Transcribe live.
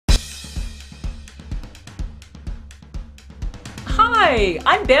Hi,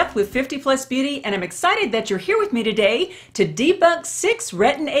 I'm Beth with 50 Plus Beauty, and I'm excited that you're here with me today to debunk 6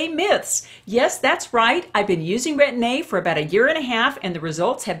 Retin-A myths. Yes, that's right. I've been using Retin-A for about a year and a half, and the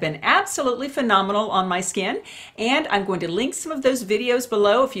results have been absolutely phenomenal on my skin. And I'm going to link some of those videos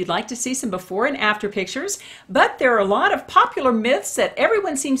below if you'd like to see some before and after pictures. But there are a lot of popular myths that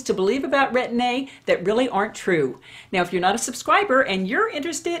everyone seems to believe about Retin-A that really aren't true. Now, if you're not a subscriber and you're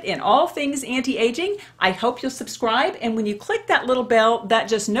interested in all things anti-aging, I hope you'll subscribe. And when you click that little bell, that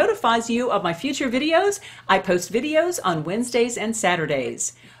just notifies you of my future videos. I post videos on Wednesdays and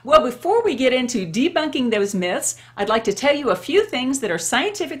Saturdays. Well, before we get into debunking those myths, I'd like to tell you a few things that are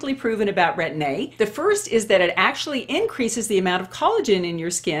scientifically proven about Retin-A. The first is that it actually increases the amount of collagen in your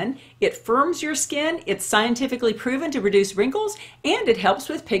skin. It firms your skin, it's scientifically proven to reduce wrinkles, and it helps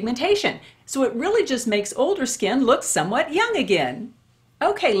with pigmentation. So it really just makes older skin look somewhat young again.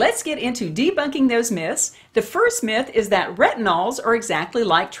 Okay, let's get into debunking those myths. The first myth is that retinols are exactly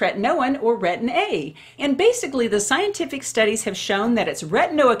like tretinoin or Retin-A. And basically, the scientific studies have shown that it's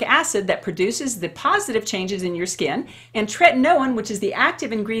retinoic acid that produces the positive changes in your skin. And tretinoin, which is the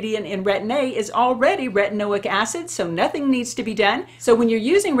active ingredient in Retin-A, is already retinoic acid, so nothing needs to be done. So when you're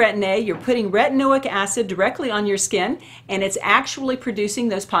using Retin-A, you're putting retinoic acid directly on your skin, and it's actually producing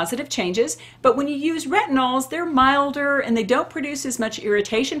those positive changes. But when you use retinols, they're milder and they don't produce as much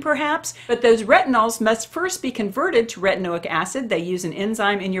irritation perhaps, but those retinols must first be converted to retinoic acid. They use an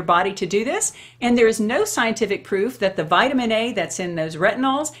enzyme in your body to do this, and there is no scientific proof that the vitamin A that's in those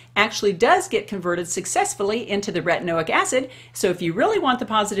retinols actually does get converted successfully into the retinoic acid. So if you really want the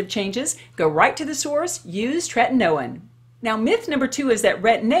positive changes, go right to the source, use tretinoin. Now, myth number 2 is that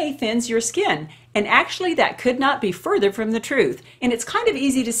Retin-A thins your skin. And actually, that could not be further from the truth. And it's kind of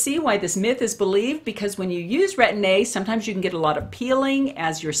easy to see why this myth is believed, because when you use Retin-A, sometimes you can get a lot of peeling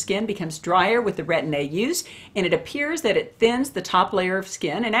as your skin becomes drier with the Retin-A use, and it appears that it thins the top layer of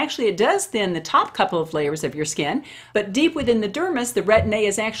skin, and actually it does thin the top couple of layers of your skin, but deep within the dermis, the Retin-A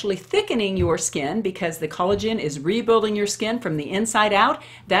is actually thickening your skin because the collagen is rebuilding your skin from the inside out.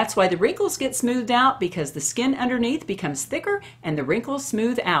 That's why the wrinkles get smoothed out, because the skin underneath becomes thicker and the wrinkles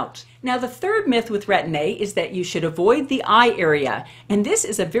smooth out. Now, the third myth with Retin-A is that you should avoid the eye area, and this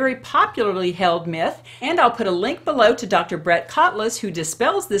is a very popularly held myth, and I'll put a link below to Dr. BRETT KOTLUS, who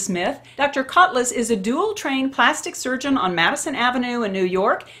dispels this myth. Dr. KOTLUS is a dual-trained plastic surgeon on Madison Avenue in New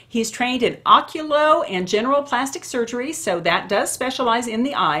York. He's trained in oculo and general plastic surgery, so that does specialize in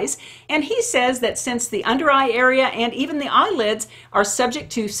the eyes, and he says that since the under-eye area and even the eyelids are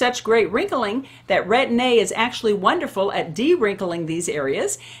subject to such great wrinkling, that Retin-A is actually wonderful at de-wrinkling these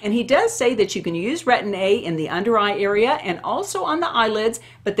areas, and he does say that you can use Retin-A in the under eye area and also on the eyelids,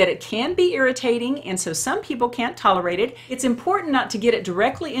 but that it can be irritating, and so some people can't tolerate it. It's important not to get it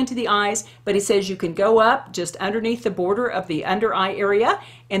directly into the eyes, but he says you can go up just underneath the border of the under eye area,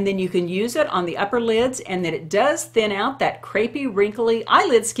 and then you can use it on the upper lids, and that it does thin out that crepey, wrinkly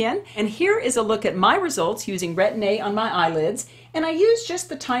eyelid skin. And here is a look at my results using Retin-A on my eyelids, and I used just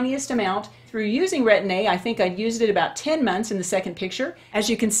the tiniest amount. Through using Retin-A, I think I'd used it about 10 months in the second picture. As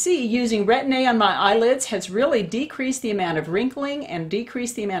you can see, using Retin-A on my eyelids has really decreased the amount of wrinkling and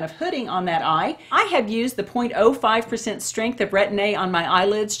decreased the amount of hooding on that eye. I have used the 0.05% strength of Retin-A on my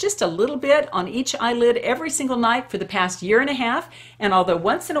eyelids, just a little bit on each eyelid every single night for the past year and a half. And although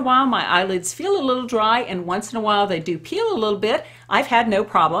once in a while my eyelids feel a little dry and once in a while they do peel a little bit, I've had no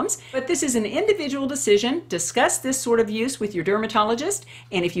problems. But this is an individual decision. Discuss this sort of use with your dermatologist,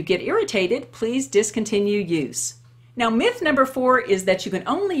 and if you get irritated, please discontinue use. Now, myth number 4 is that you can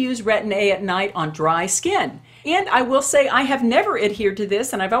only use Retin-A at night on dry skin. And I will say I have never adhered to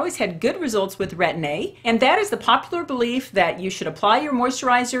this, and I've always had good results with Retin-A. And that is the popular belief that you should apply your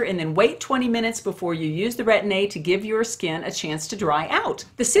moisturizer and then wait 20 minutes before you use the Retin-A to give your skin a chance to dry out.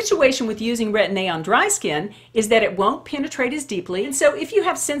 The situation with using Retin-A on dry skin is that it won't penetrate as deeply. And so if you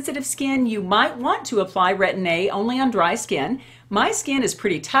have sensitive skin, you might want to apply Retin-A only on dry skin. My skin is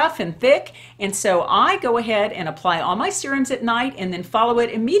pretty tough and thick, and so I go ahead and apply all my serums at night and then follow it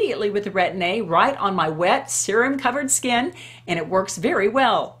immediately with the Retin-A right on my wet, serum-covered skin, and it works very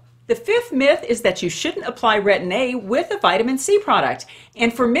well. The fifth myth is that you shouldn't apply Retin-A with a vitamin C product.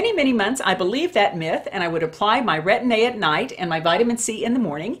 And for many, many months, I believed that myth, and I would apply my Retin-A at night and my vitamin C in the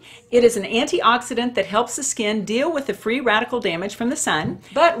morning. It is an antioxidant that helps the skin deal with the free radical damage from the sun.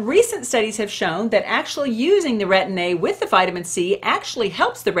 But recent studies have shown that actually using the Retin-A with the vitamin C actually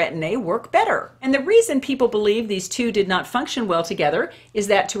helps the Retin-A work better. And the reason people believe these two did not function well together is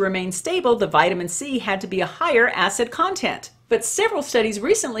that to remain stable, the vitamin C had to be a higher acid content. But several studies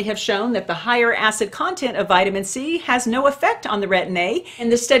recently have shown that the higher acid content of vitamin C has no effect on the Retin-A,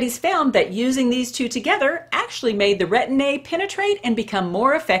 and the studies found that using these two together actually made the Retin-A penetrate and become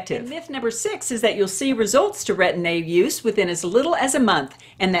more effective. And myth number 6 is that you'll see results to Retin-A use within as little as a month,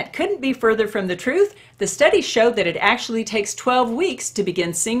 and that couldn't be further from the truth. The studies showed that it actually takes 12 weeks to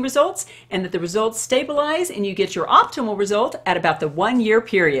begin seeing results, and that the results stabilize and you get your optimal result at about the 1-year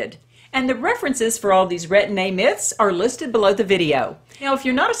period. And the references for all these Retin-A myths are listed below the video. Now, if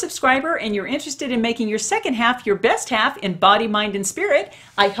you're not a subscriber and you're interested in making your second half your best half in body, mind, and spirit,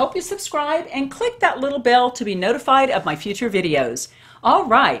 I hope you subscribe and click that little bell to be notified of my future videos. All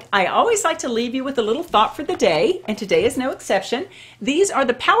right, I always like to leave you with a little thought for the day, and today is no exception. These are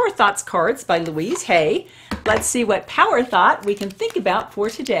the Power Thoughts cards by Louise Hay. Let's see what power thought we can think about for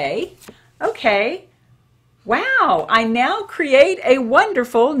today. Okay. Wow, I now create a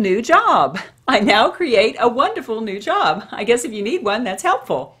wonderful new job. I now create a wonderful new job. I guess if you need one, that's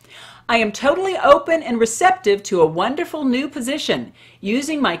helpful. I am totally open and receptive to a wonderful new position,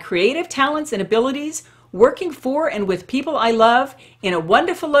 using my creative talents and abilities, working for and with people I love, in a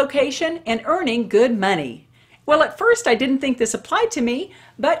wonderful location, and earning good money. Well, at first I didn't think this applied to me,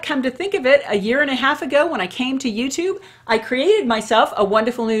 but come to think of it, a year and a half ago when I came to YouTube, I created myself a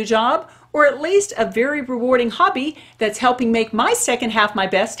wonderful new job, or at least a very rewarding hobby that's helping make my second half my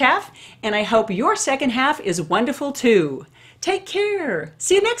best half, and I hope your second half is wonderful too. Take care.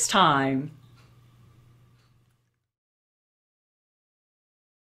 See you next time.